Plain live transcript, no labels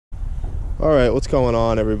Alright, what's going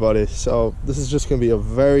on, everybody? So this is just going to be a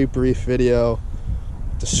very brief video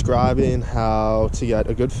describing how to get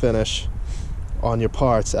a good finish on your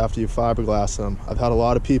parts after you fiberglass them. I've had a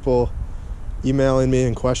lot of people emailing me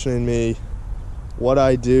and questioning me what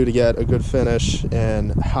I do to get a good finish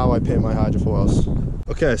and how I paint my hydrofoils.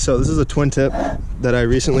 Okay, so this is a twin tip that I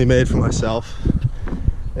recently made for myself,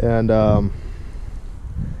 and the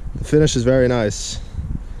finish is very nice.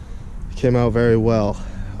 It came out very well.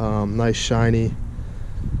 Nice shiny,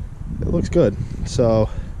 it looks good. So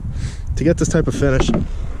to get this type of finish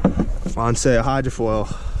on, say, a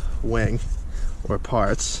hydrofoil wing or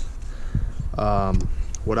parts,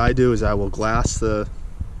 what I do is I will glass the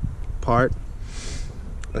part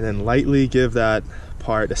and then lightly give that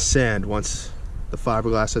part a sand once the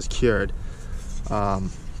fiberglass has cured, and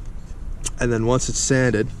then once it's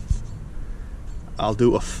sanded, I'll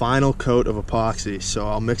do a final coat of epoxy. So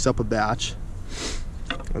I'll mix up a batch,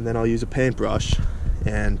 and then I'll use a paintbrush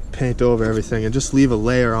and paint over everything and just leave a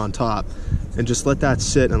layer on top and just let that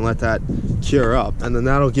sit and let that cure up, and then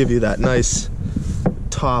that'll give you that nice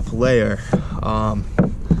top layer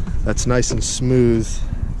that's nice and smooth.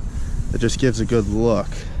 It just gives a good look.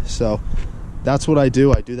 So that's what I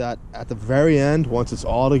do. I do that at the very end. Once it's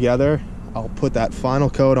all together, I'll put that final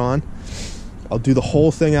coat on. I'll do the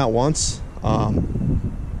whole thing at once,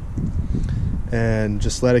 and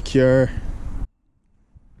just let it cure.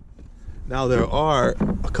 Now there are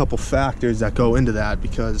a couple factors that go into that,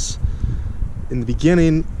 because in the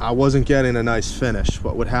beginning I wasn't getting a nice finish.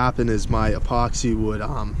 What would happen is my epoxy would,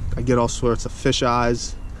 I get all sorts of fish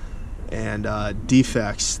eyes and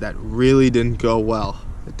defects that really didn't go well.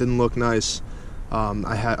 It didn't look nice.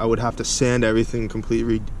 I would have to sand everything,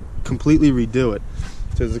 completely redo it.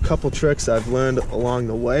 So there's a couple tricks I've learned along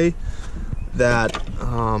the way that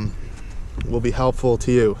will be helpful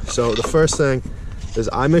to you. So the first thing is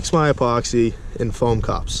I mix my epoxy in foam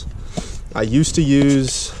cups. I used to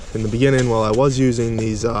use, in the beginning, while I was using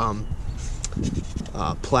these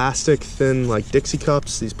plastic thin, like Dixie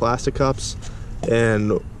cups, these plastic cups,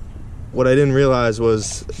 and what I didn't realize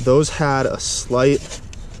was those had a slight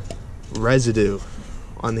residue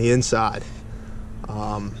on the inside,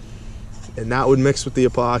 and that would mix with the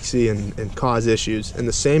epoxy and cause issues. And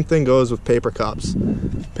the same thing goes with paper cups.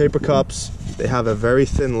 Paper cups, they have a very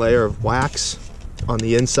thin layer of wax on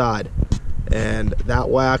the inside, and that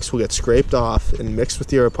wax will get scraped off and mixed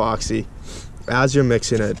with your epoxy as you're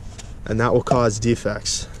mixing it, and that will cause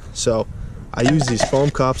defects. So I use these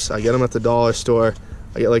foam cups. I get them at the dollar store.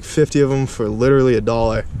 I get like 50 of them for literally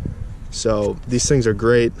 $1. So these things are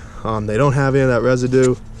great. They don't have any of that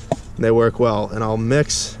residue, and they work well. And I'll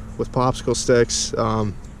mix with popsicle sticks,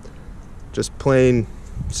 just plain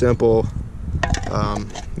simple,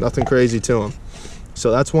 nothing crazy to them.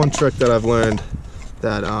 So that's one trick that I've learned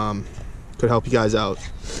that could help you guys out.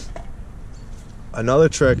 Another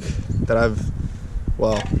trick that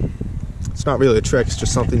well, it's not really a trick, it's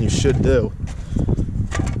just something you should do.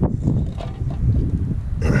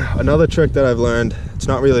 Another trick that I've learned, it's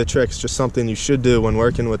not really a trick, it's just something you should do when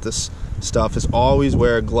working with this stuff, is always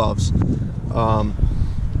wear gloves.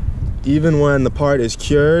 Even when the part is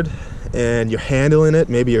cured and you're handling it,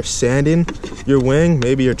 maybe you're sanding your wing,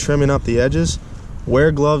 maybe you're trimming up the edges,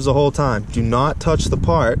 wear gloves the whole time. Do not touch the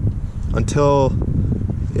part until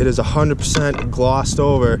it is 100% glossed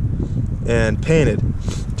over and painted.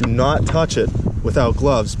 Do not touch it without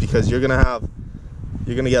gloves, because you're gonna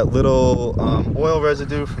get little oil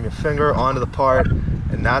residue from your finger onto the part,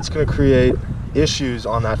 and that's gonna create issues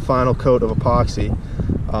on that final coat of epoxy.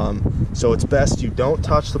 So it's best you don't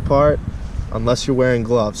touch the part unless you're wearing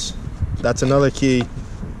gloves. That's another key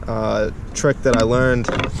trick that I learned,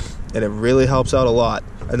 and it really helps out a lot.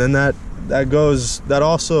 And then that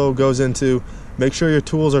also goes into, make sure your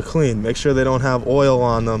tools are clean, make sure they don't have oil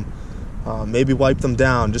on them, maybe wipe them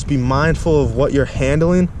down. Just be mindful of what you're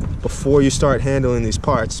handling before you start handling these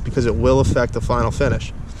parts, because it will affect the final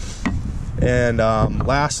finish. And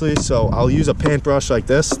lastly, so I'll use a paintbrush like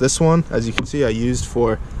this one, as you can see, I used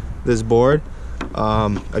for this board.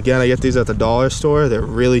 Again, I get these at the dollar store. They're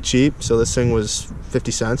really cheap, so this thing was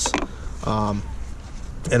 50 cents.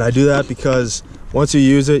 And I do that because once you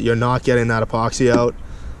use it, you're not getting that epoxy out.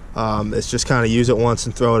 It's just kind of use it once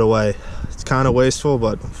and throw it away. It's kind of wasteful,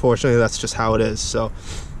 but unfortunately that's just how it is. So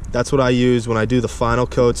that's what I use when I do the final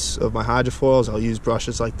coats of my hydrofoils. I'll use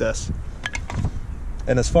brushes like this.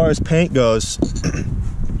 And as far as paint goes,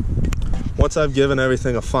 once I've given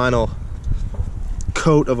everything a final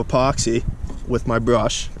coat of epoxy with my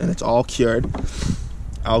brush and it's all cured,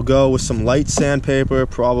 I'll go with some light sandpaper,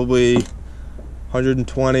 probably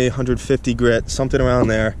 120, 150 grit, something around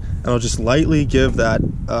there, and I'll just lightly give that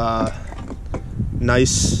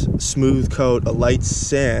nice smooth coat, a light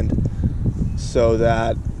sand, so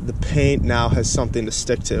that the paint now has something to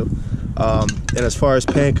stick to. And as far as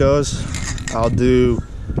paint goes, I'll do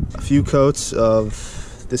a few coats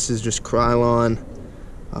of, this is just Krylon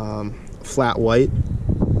flat white.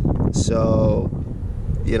 So,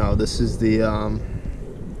 you know, this is the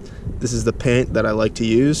paint that I like to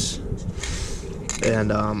use.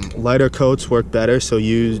 And lighter coats work better, so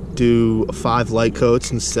you do 5 light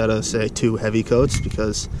coats instead of, say, 2 heavy coats,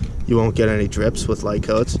 because you won't get any drips with light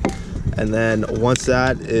coats. And then once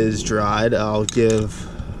that is dried, I'll give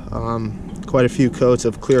quite a few coats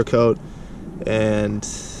of clear coat, and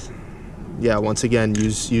yeah, once again,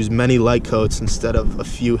 use many light coats instead of a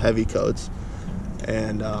few heavy coats.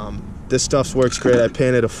 And this stuff works great. I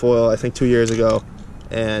painted a foil, I think 2 years ago,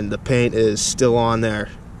 and the paint is still on there.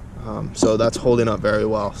 So that's holding up very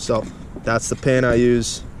well. So that's the paint I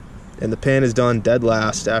use, and the paint is done dead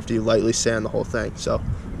last after you lightly sand the whole thing. So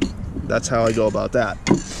that's how I go about that.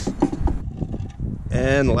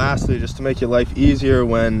 And lastly, just to make your life easier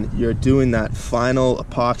when you're doing that final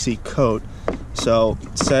epoxy coat, so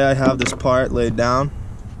say I have this part laid down,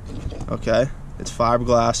 okay, it's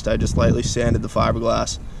fiberglassed, I just lightly sanded the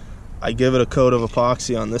fiberglass. I give it a coat of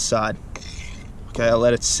epoxy on this side, okay, I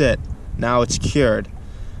let it sit. Now it's cured.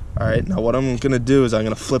 Alright, now what I'm going to do is I'm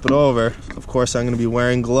going to flip it over. Of course, I'm going to be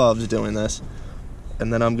wearing gloves doing this.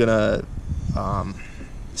 And then I'm going to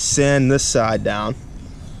sand this side down.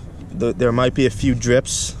 There might be a few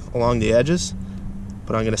drips along the edges,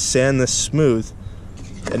 but I'm going to sand this smooth.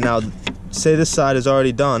 And now, say this side is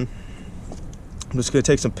already done. I'm just going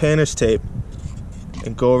to take some painter's tape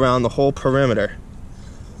and go around the whole perimeter.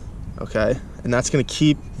 Okay? And that's going to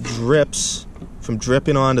keep drips from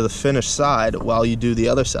dripping onto the finished side while you do the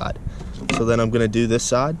other side. So then I'm going to do this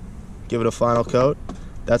side, give it a final coat.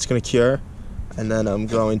 That's going to cure. And then I'm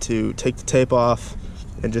going to take the tape off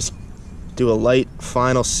and just do a light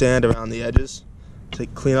final sand around the edges to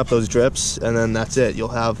clean up those drips, and then that's it. You'll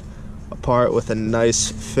have a part with a nice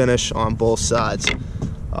finish on both sides.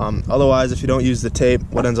 Otherwise, if you don't use the tape,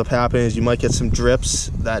 what ends up happening is you might get some drips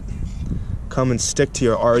that come and stick to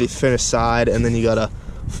your already finished side, and then you gotta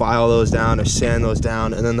file those down or sand those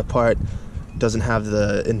down, and then the part doesn't have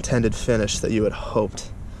the intended finish that you had hoped.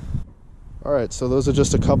 Alright, so those are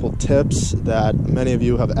just a couple tips that many of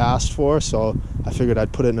you have asked for, so I figured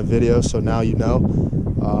I'd put it in a video so now you know.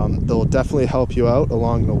 They'll definitely help you out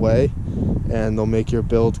along the way, and they'll make your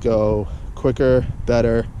build go quicker,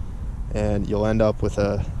 better, and you'll end up with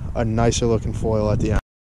a nicer looking foil at the end.